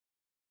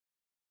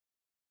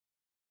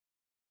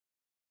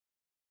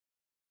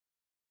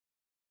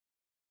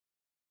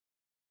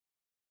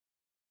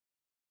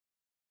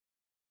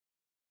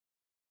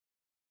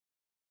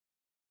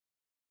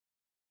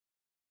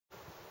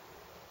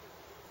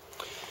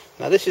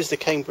Now this is the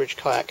Cambridge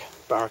Kayak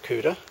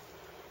Barracuda,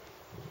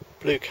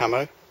 blue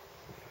camo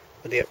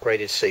with the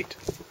upgraded seat.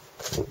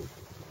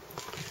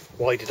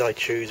 Why did I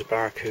choose a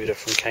Barracuda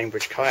from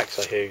Cambridge Kayaks,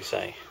 I hear you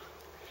say?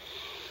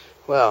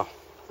 Well,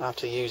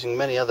 after using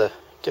many other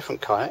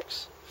different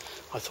kayaks,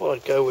 I thought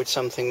I'd go with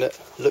something that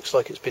looks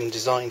like it's been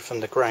designed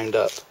from the ground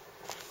up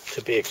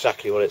to be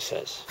exactly what it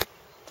says.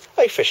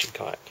 A fishing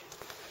kayak.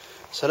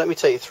 So let me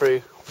take you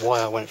through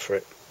why I went for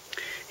it.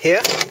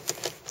 Here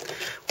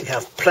we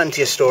have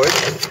plenty of storage.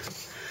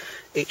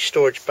 Each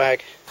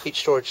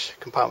storage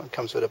compartment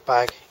comes with a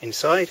bag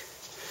inside.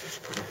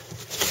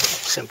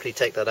 Simply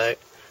take that out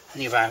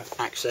and you have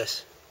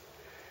access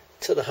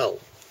to the hull.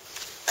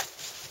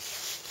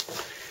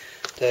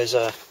 There's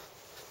a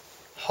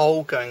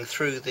hole going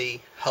through the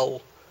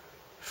hull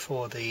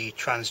for the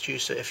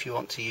transducer if you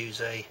want to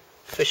use a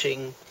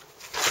fishing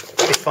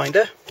fish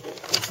finder.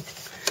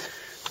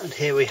 And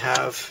here we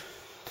have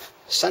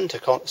center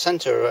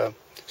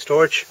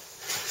storage.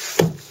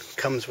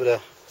 Comes with a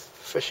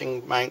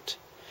fishing mount.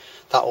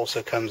 That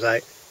also comes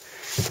out,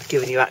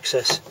 giving you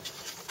access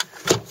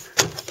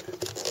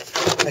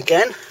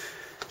again.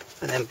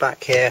 And then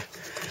back here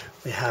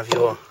we have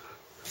your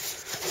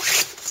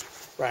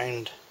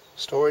round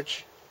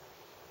storage,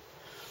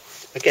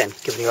 again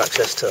giving you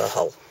access to the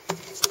hull.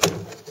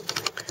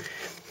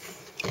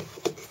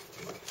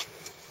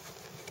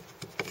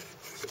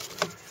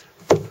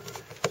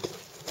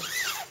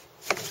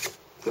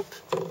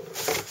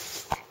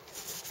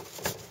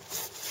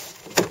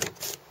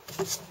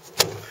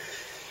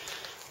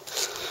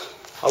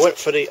 I went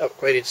for the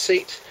upgraded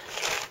seat,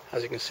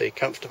 as you can see,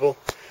 comfortable.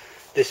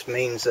 This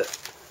means that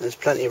there's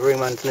plenty of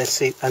room under the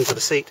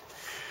seat.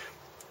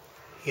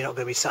 You're not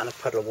going to be sat in a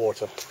puddle of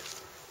water.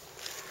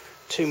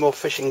 Two more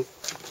fishing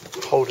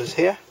holders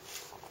here.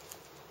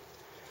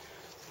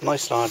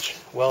 Nice large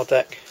well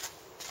deck,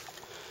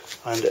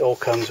 and it all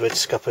comes with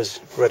scuppers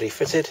ready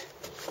fitted,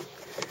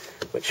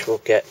 which will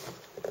get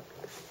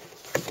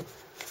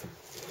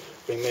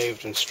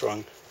removed and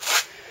strung.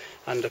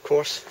 And of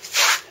course,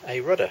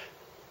 a rudder.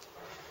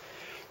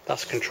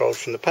 That's controlled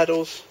from the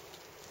pedals.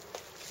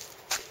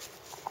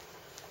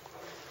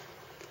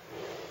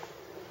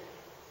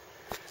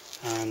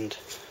 And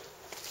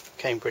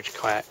Cambridge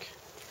Kayak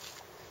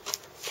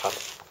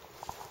paddle.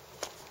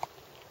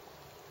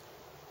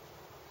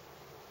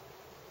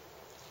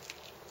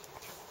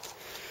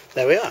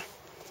 There we are.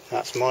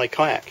 That's my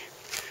kayak.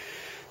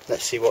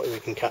 Let's see what we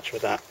can catch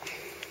with that.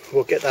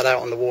 We'll get that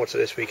out on the water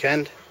this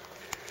weekend.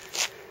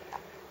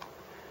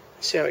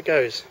 See how it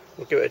goes.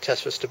 We'll give it a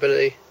test for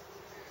stability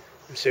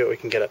and see what we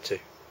can get up to.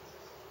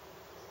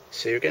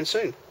 See you again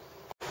soon.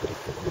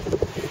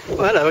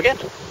 Well, hello again.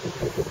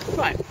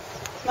 Right,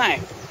 now,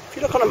 if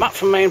you look on a map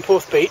from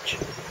Maenporth Beach,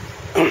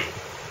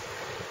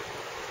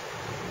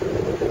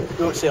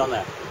 you won't see on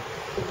there.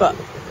 But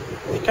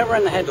if you come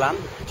around the headland,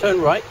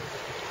 turn right.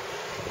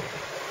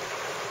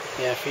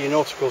 Yeah, for you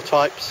nautical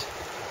types,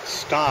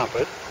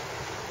 starboard.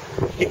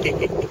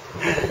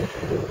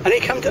 And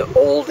you come to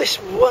all this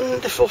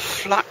wonderful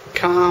flat,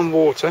 calm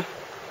water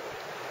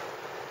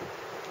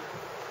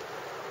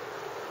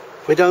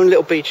with own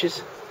little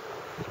beaches.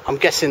 I'm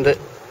guessing that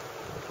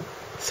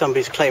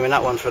somebody's claiming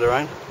that one for their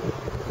own.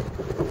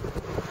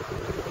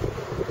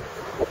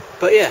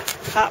 But yeah,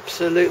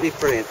 absolutely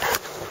brilliant.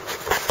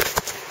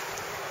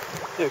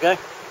 Here we go.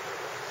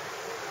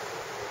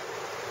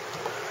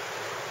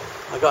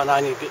 I got an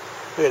eye. Look at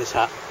this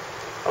hat.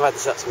 I've had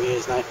this hat some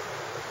years now.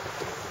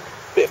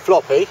 Bit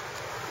floppy.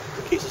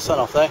 Keeps the sun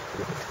off though.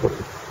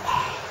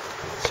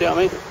 See what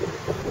I mean?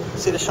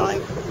 See the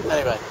shine?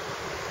 Anyway,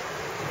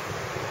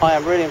 I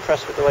am really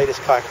impressed with the way this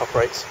kayak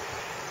operates.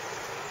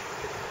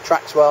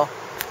 Tracks well.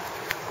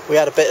 We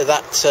had a bit of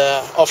that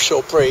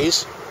offshore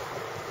breeze,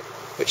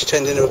 which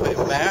turned into a bit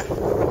of a mare,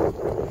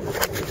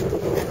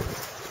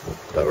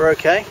 but we're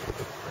okay.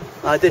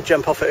 I did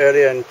jump off it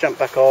earlier and jump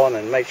back on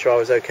and make sure I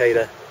was okay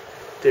to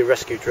do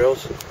rescue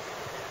drills,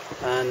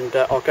 and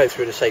I'll go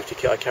through the safety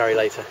kit I carry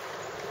later.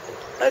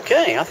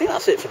 Okay, I think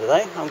that's it for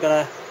today. I'm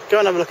going to go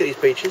and have a look at these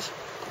beaches,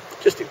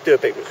 just to do a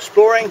bit of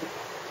exploring,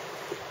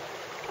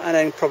 and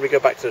then probably go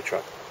back to the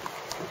truck.